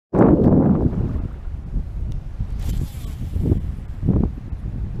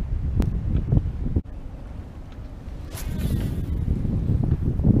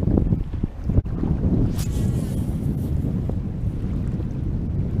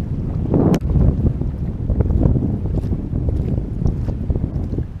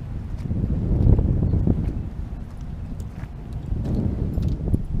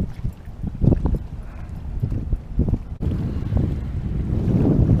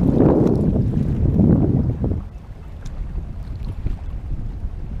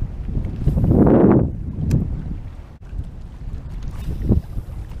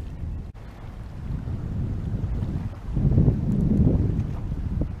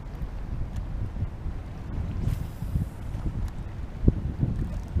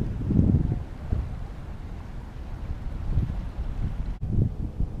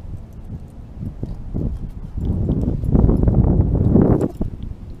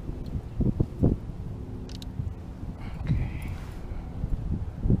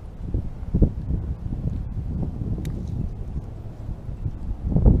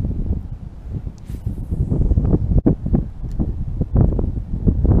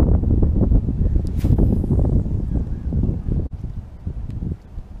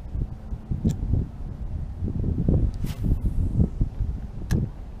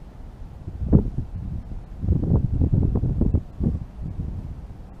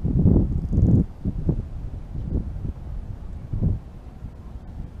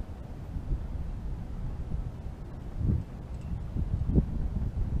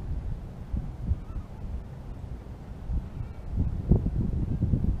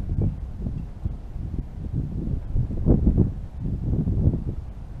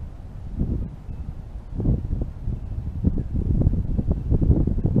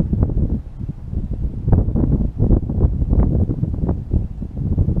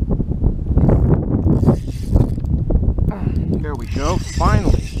go,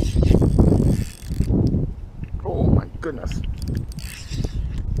 finally. Oh my goodness.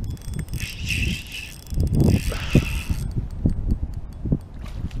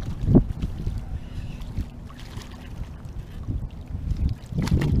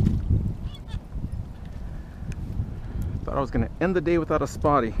 Thought I was going to end the day without a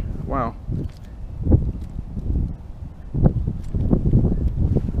spotty. Wow.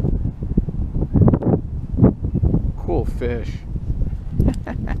 Cool fish.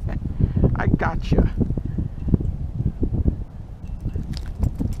 I gotcha.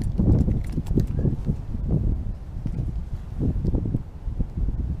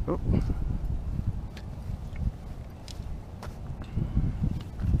 Oh.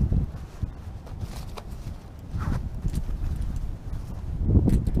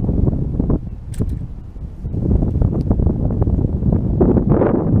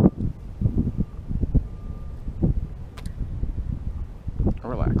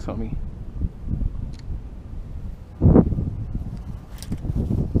 Relax, homie.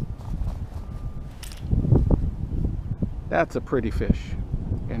 That's a pretty fish.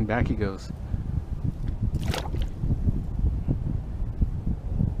 And back he goes.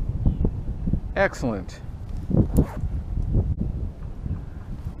 Excellent.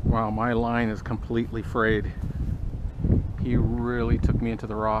 Wow, my line is completely frayed. He really took me into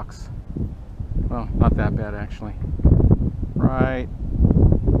the rocks. Well, not that bad actually. Right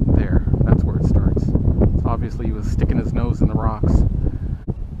there. That's where it starts. So obviously he was sticking his nose in the rocks.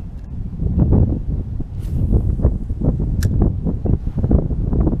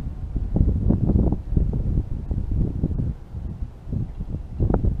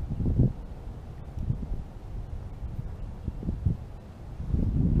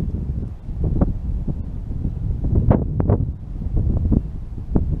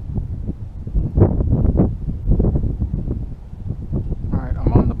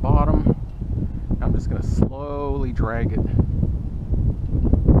 Slowly drag it.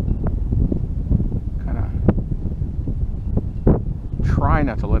 Kind of try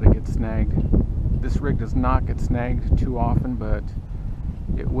not to let it get snagged. This rig does not get snagged too often, but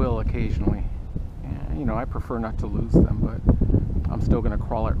it will occasionally. And, you know, I prefer not to lose them, but I'm still going to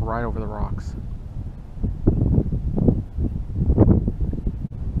crawl it right over the rocks.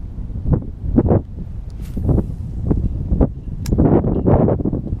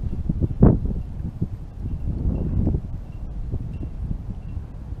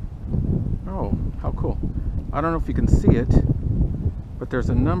 I don't know if you can see it, but there's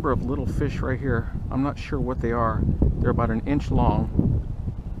a number of little fish right here. I'm not sure what they are. They're about an inch long.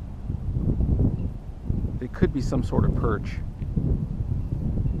 They could be some sort of perch.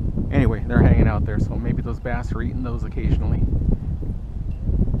 Anyway, they're hanging out there, so maybe those bass are eating those occasionally.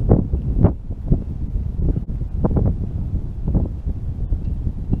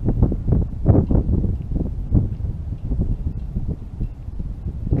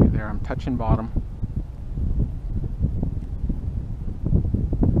 Okay, there, I'm touching bottom.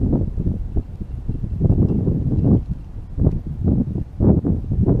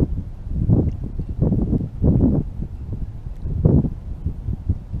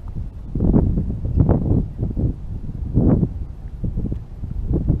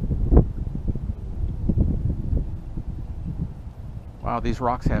 Wow, these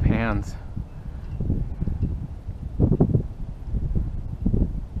rocks have hands.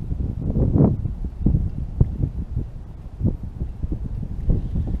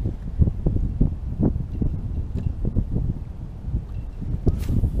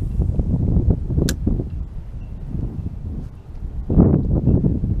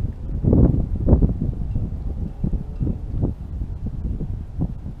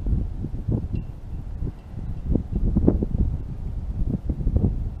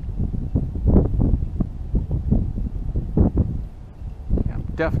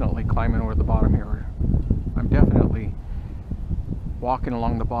 Definitely climbing over the bottom here. I'm definitely walking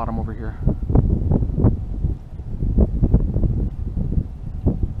along the bottom over here.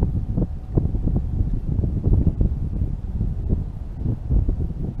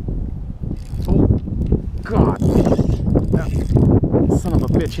 Oh God, that son of a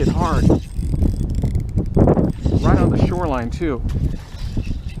bitch hit hard. Right on the shoreline too.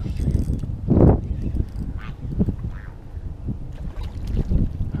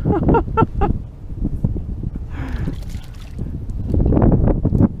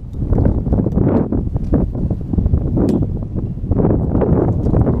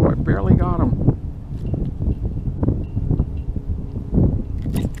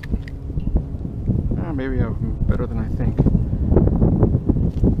 Maybe I'm better than I think.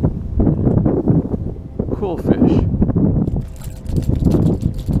 Cool fish.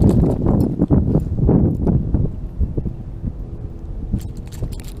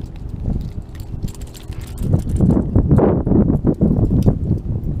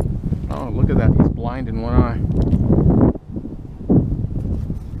 blind in one eye.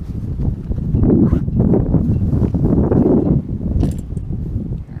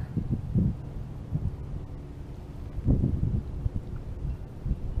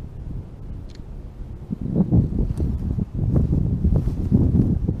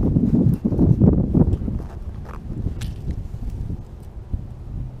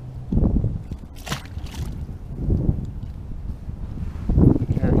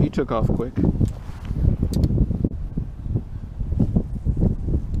 He took off quick.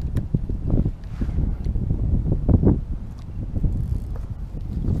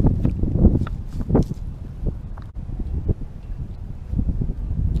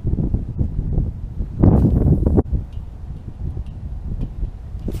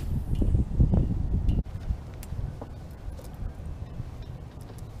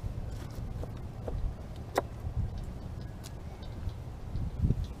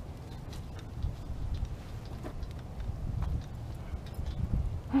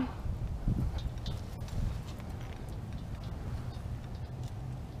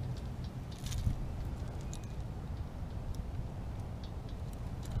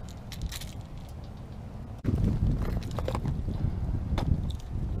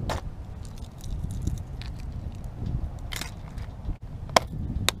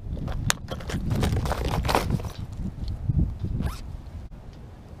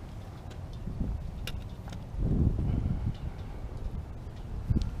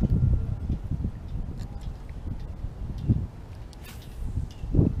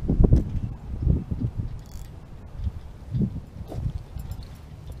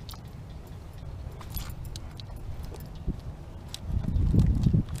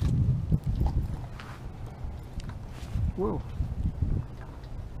 Whoa.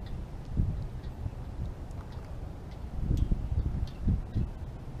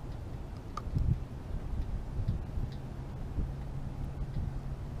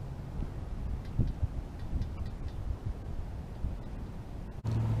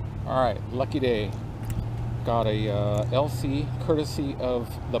 All right, lucky day. Got a LC courtesy of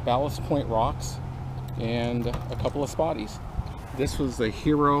the Ballast Point rocks and a couple of spotties. This was the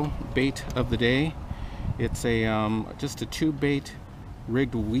hero bait of the day. It's a just a tube bait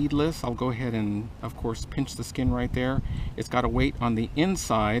rigged weedless. I'll go ahead and of course pinch the skin right there. It's got a weight on the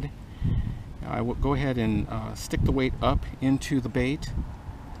inside. I will go ahead and stick the weight up into the bait,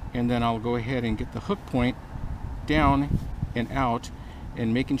 and then I'll go ahead and get the hook point down and out,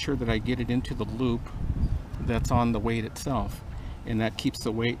 and making sure that I get it into the loop that's on the weight itself, and that keeps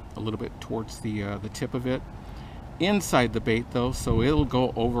the weight a little bit towards the tip of it inside the bait though, so it'll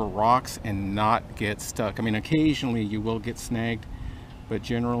go over rocks and not get stuck. I mean, occasionally you will get snagged, but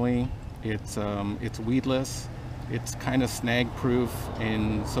generally it's weedless. It's kind of snag proof,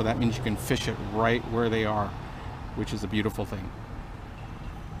 and so that means you can fish it right where they are, which is a beautiful thing.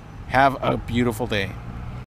 Have a beautiful day.